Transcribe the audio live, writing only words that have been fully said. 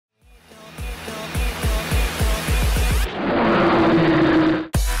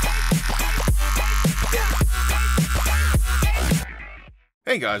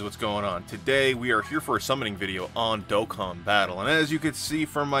Hey guys, what's going on? Today we are here for a summoning video on Dokkan Battle, and as you can see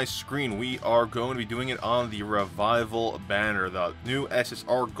from my screen, we are going to be doing it on the Revival banner. The new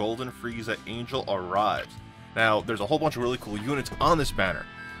SSR Golden Frieza Angel arrives. Now, there's a whole bunch of really cool units on this banner.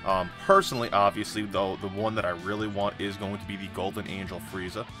 Personally, obviously, though, the one that I really want is going to be the Golden Angel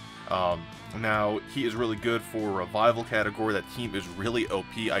Frieza. Now, he is really good for Revival category. That team is really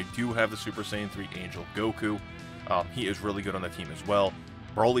OP. I do have the Super Saiyan 3 Angel Goku. He is really good on that team as well.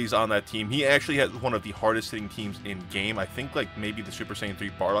 Broly's on that team. He actually has one of the hardest hitting teams in game. I think like maybe the Super Saiyan 3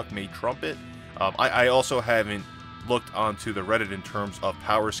 Bardock may trump it. I also haven't looked onto the Reddit in terms of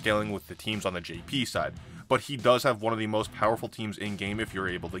power scaling with the teams on the JP side. But he does have one of the most powerful teams in game if you're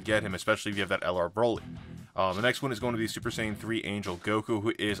able to get him, especially if you have that LR Broly. The next one is going to be Super Saiyan 3 Angel Goku,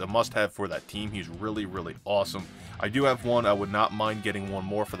 who is a must-have for that team. He's really, really awesome. I do have one. I would not mind getting one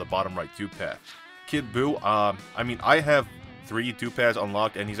more for the bottom right 2-path. Kid Buu, I mean, I have 3 2-paths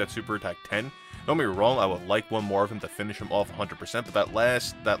unlocked, and he's at Super Attack 10. Don't get me wrong, I would like one more of him to finish him off 100%, but that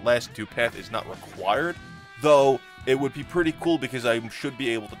last 2-path is not required, though it would be pretty cool because I should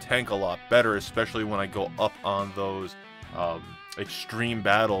be able to tank a lot better, especially when I go up on those extreme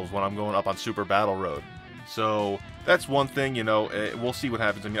battles, when I'm going up on Super Battle Road. So that's one thing, you know, we'll see what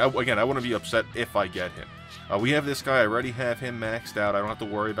happens. I mean, again, I wouldn't be upset if I get him. We have this guy, I already have him maxed out, I don't have to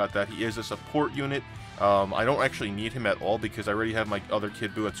worry about that. He is a support unit. I don't actually need him at all because I already have my other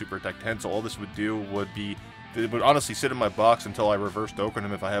Kid Buu at Super Attack 10, so all this would do would be, it would honestly sit in my box until I reverse Dokkan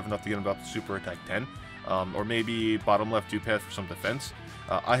him if I have enough to get him up to Super Attack 10, or maybe bottom left 2-path for some defense.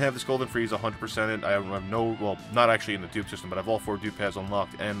 I have this Golden Frieza 100%ed, I have no, well, not actually in the dupe system, but I have all 4 dupe paths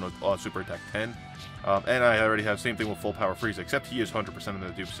unlocked and Super Attack 10, and I already have the same thing with full power Frieza, except he is 100% in the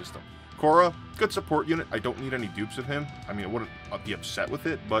dupe system. Korra, good support unit, I don't need any dupes of him. I mean, I wouldn't be upset with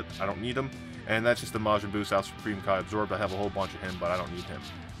it, but I don't need him. And that's just the Majin Buu South Supreme Kai Absorbed. I have a whole bunch of him, but I don't need him.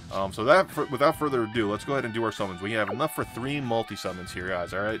 So without further ado, let's go ahead and do our summons. We have enough for 3 multi-summons here,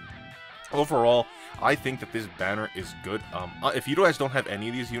 guys, alright? Overall, I think that this banner is good. If you guys don't have any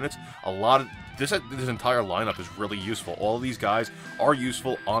of these units, this entire lineup is really useful. All of these guys are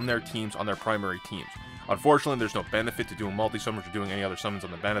useful on their teams, on their primary teams. Unfortunately, there's no benefit to doing multi-summons or doing any other summons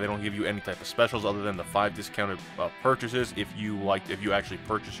on the banner. They don't give you any type of specials other than the 5 discounted purchases if you actually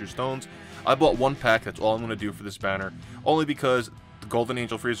purchase your stones. I bought 1 pack, that's all I'm going to do for this banner, only because the Golden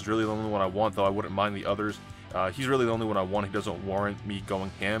Angel Frieza is really the only one I want, though I wouldn't mind the others. He's really the only one I want. He doesn't warrant me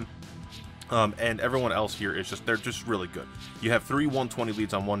going ham. And everyone else here is they're just really good. You have 3 120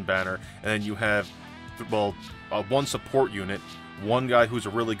 leads on 1 banner, and then you have, well, 1 support unit, 1 guy who's a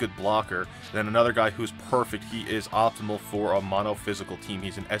really good blocker, then another guy who's perfect. He is optimal for a mono-physical team.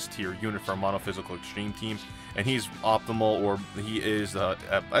 He's an S-tier unit for a mono-physical extreme team, and he's optimal, or he is,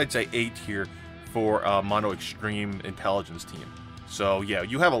 I'd say A-tier for a mono-extreme intelligence team. So yeah,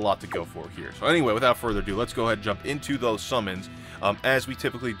 you have a lot to go for here. So anyway, without further ado, let's go ahead and jump into those summons. As we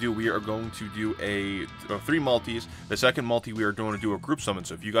typically do, we are going to do 3 multis. The second multi, we are going to do a group summon.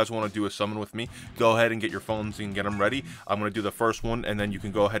 So if you guys want to do a summon with me, go ahead and get your phones and get them ready. I'm going to do the first one, and then you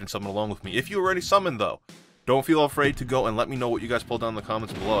can go ahead and summon along with me. If you already summoned, though, don't feel afraid to go and let me know what you guys pulled down in the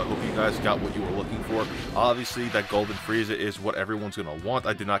comments below. I hope you guys got what you were looking for. Obviously, that Golden Frieza is what everyone's going to want.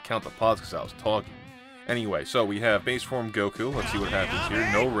 I did not count the pods because I was talking. Anyway, so we have base form Goku. Let's see what happens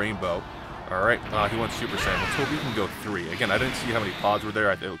here. No rainbow. Alright, he went Super Saiyan. Let's hope we can go 3. Again, I didn't see how many pods were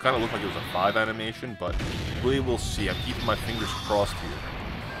there. It kind of looked like it was a 5 animation, but we will see. I'm keeping my fingers crossed here.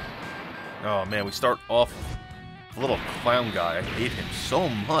 Oh man, we start off with a little clown guy. I hate him so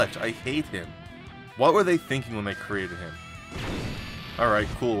much. I hate him. What were they thinking when they created him? Alright,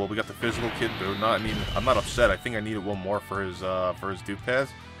 cool. Well, we got the physical Kid Buu. I mean, I'm not upset. I think I needed 1 more for his dupe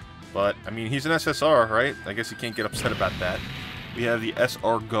paths. But, I mean, he's an SSR, right? I guess you can't get upset about that. We have the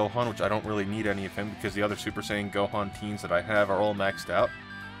SR Gohan, which I don't really need any of him because the other Super Saiyan Gohan teams that I have are all maxed out.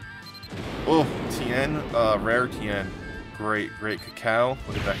 Oh, Tien, rare Tien. Great, great. Cacao.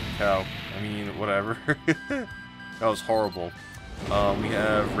 Look at that Cacao. I mean, whatever. That was horrible. We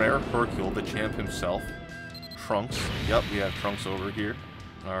have rare Hercule, the champ himself. Trunks. Yep, we have Trunks over here.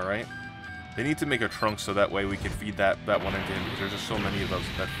 Alright. They need to make a Trunks so that way we can feed that one into him because there's just so many of those,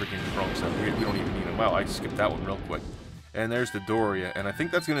 that freaking Trunks that we don't even need him. Wow, I skipped that one real quick. And there's the Doria, and I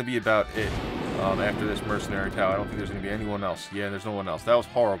think that's going to be about it after this Mercenary Tau. I don't think there's going to be anyone else. Yeah, there's no one else. That was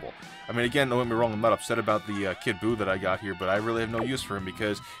horrible. I mean, again, don't get me wrong, I'm not upset about the Kid Buu that I got here, but I really have no use for him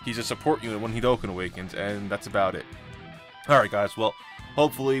because he's a support unit when he Dokkan awakens, and that's about it. Alright, guys, well,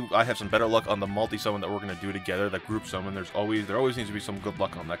 hopefully I have some better luck on the multi-summon that we're going to do together, that group summon. There always needs to be some good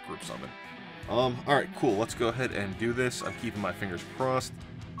luck on that group summon. Alright, cool. Let's go ahead and do this. I'm keeping my fingers crossed.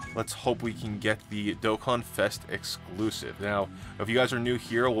 let's hope we can get the Dokkan Fest exclusive. Now, if you guys are new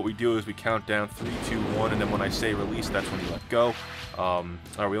here, what we do is we count down 3, 2, 1, and then when I say release, that's when you let go.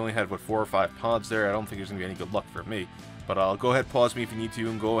 Alright, we only had, what, 4 or 5 pods there. I don't think there's going to be any good luck for me. But go ahead, pause me if you need to,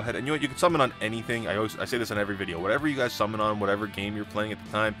 and go ahead. And you know what, you can summon on anything. I say this in every video. Whatever you guys summon on, whatever game you're playing at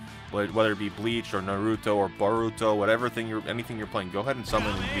the time, whether it be Bleach or Naruto or Boruto, anything you're playing, go ahead and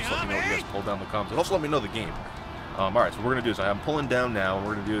summon, and just let me know what you guys pull down in the comments. And also let me know the game. Alright, so what we're going to do is I'm pulling down now, and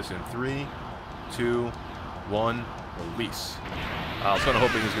we're going to do this in 3, 2, 1, release. I was kind of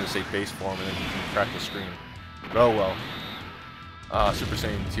hoping he was going to say base form, and then you can crack the screen. But oh well. Super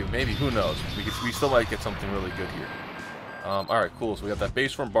Saiyan 2, maybe, who knows? We still might get something really good here. Alright, cool, so we got that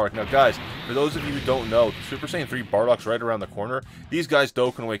base form Bardock. Now guys, for those of you who don't know, Super Saiyan 3 Bardock's right around the corner. These guys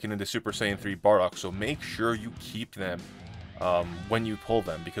Dokkan awaken into Super Saiyan 3 Bardock, so make sure you keep them when you pull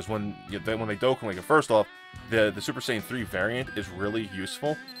them, because when they Dokkan awaken, first off, the Super Saiyan 3 variant is really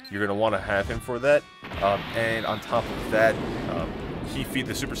useful. You're going to want to have him for that, and on top of that,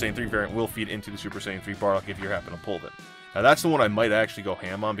 the Super Saiyan 3 variant will feed into the Super Saiyan 3 Bardock if you happen to pull them. Now that's the one I might actually go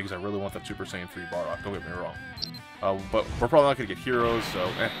ham on, because I really want that Super Saiyan 3 Bardock, don't get me wrong. But we're probably not going to get heroes, so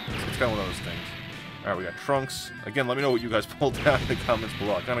it's kind of one of those things. Alright, we got Trunks. Again, let me know what you guys pulled down in the comments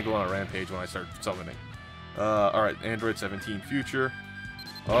below. I kind of go on a rampage when I start summoning. Alright, Android 17 Future.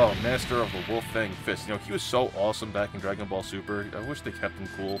 Oh, Master of the Wolf Fang Fist. You know, he was so awesome back in Dragon Ball Super. I wish they kept him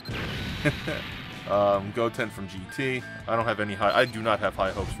cool. Goten from GT. I do not have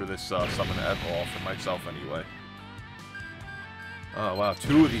high hopes for this summon at all, for myself anyway. Oh, wow,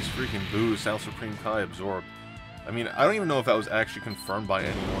 2 of these freaking boos. South Supreme Kai absorbed. I mean, I don't even know if that was actually confirmed by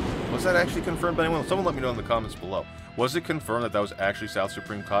anyone. Was that actually confirmed by anyone? Someone let me know in the comments below. Was it confirmed that that was actually South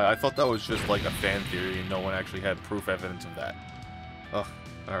Supreme Kai? I thought that was just like a fan theory and no one actually had proof evidence of that. Ugh,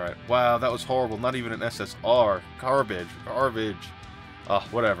 alright. Wow, that was horrible. Not even an SSR. Garbage. Garbage.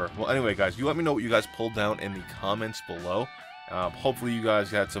 Whatever. Well, anyway, guys, you let me know what you guys pulled down in the comments below. Hopefully you guys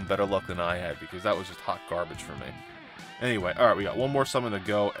had some better luck than I had, because that was just hot garbage for me. Anyway, alright, we got one more summon to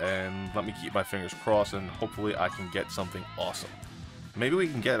go, and let me keep my fingers crossed, and hopefully I can get something awesome. Maybe we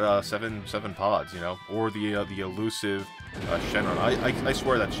can get 7 pods, you know, or the elusive Shenron. I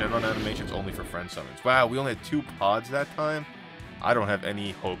swear that Shenron animation's only for friend summons. Wow, we only had 2 pods that time? I don't have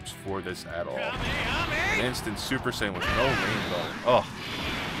any hopes for this at all. An instant Super Saiyan with no rainbow. Oh,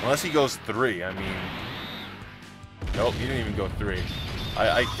 unless he goes 3, I mean... Nope, he didn't even go 3.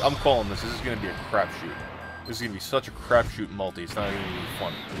 I'm calling this. This is going to be a crapshoot. This is going to be such a crapshoot multi. It's not even going to be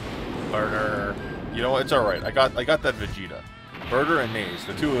fun. Burner. You know what? It's alright. I got that Vegeta. Burger and Naze.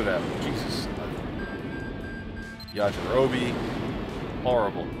 The 2 of them. Jesus. Yajirobe.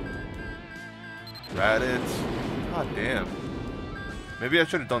 Horrible. Raditz. God damn. Maybe I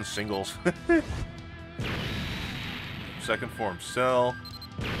should have done singles. Second form Cell.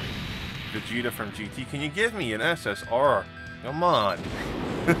 Vegeta from GT. Can you give me an SSR? Come on.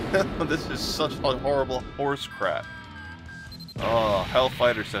 This is such a horrible horse crap. Oh,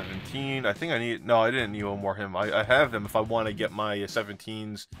 Hellfighter 17. I think I need... No, I didn't need one more him. I have them if I want to get my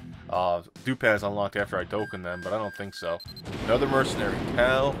 17's Dupads unlocked after I Dokkan them, but I don't think so. Another Mercenary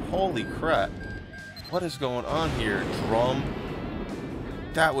Cal. Holy crap. What is going on here? Drum.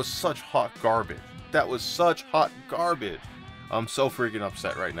 That was such hot garbage. That was such hot garbage. I'm so freaking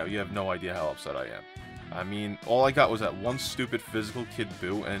upset right now. You have no idea how upset I am. I mean, all I got was that one stupid physical Kid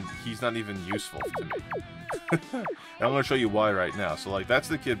Buu, and he's not even useful to me. And I'm going to show you why right now. So, like, that's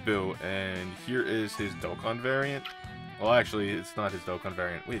the Kid Buu, and here is his Dokkan variant. Well, actually, it's not his Dokkan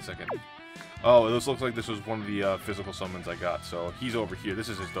variant. Wait a second. Oh, this looks like this was one of the physical summons I got. So, he's over here. This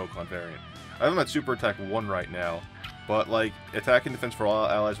is his Dokkan variant. I have him at Super Attack 1 right now, but, like, attack and defense for all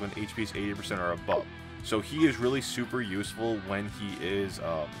allies when HP is 80% or above. So he is really super useful when he is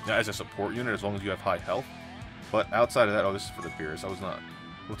as a support unit, as long as you have high health. But outside of that, oh, this is for the beers. I was not.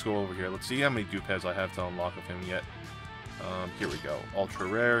 Let's go over here. Let's see how many Dupads I have to unlock of him yet. Here we go. Ultra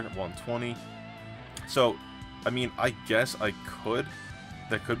rare, 120. So, I mean, I guess I could.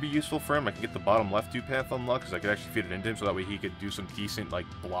 That could be useful for him. I can get the bottom left Dupad unlocked, because I could actually feed it into him, so that way he could do some decent, like,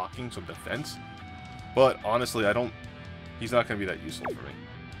 blocking, some defense. But honestly, he's not going to be that useful for me.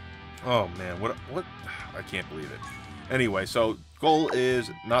 Oh man, what? I can't believe it. Anyway, so goal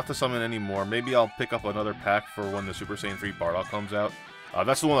is not to summon anymore. Maybe I'll pick up another pack for when the Super Saiyan 3 Bardock comes out.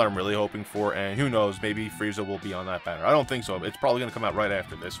 That's the one that I'm really hoping for, and who knows, maybe Frieza will be on that banner. I don't think so. It's probably going to come out right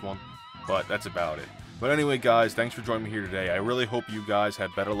after this one, but that's about it. But anyway, guys, thanks for joining me here today. I really hope you guys had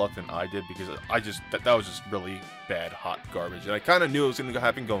better luck than I did, because that was just really bad, hot garbage. And I kind of knew it was going to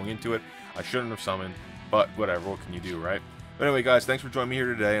happen going into it. I shouldn't have summoned, but whatever, what can you do, right? But anyway, guys, thanks for joining me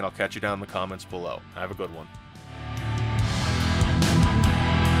here today, and I'll catch you down in the comments below. Have a good one.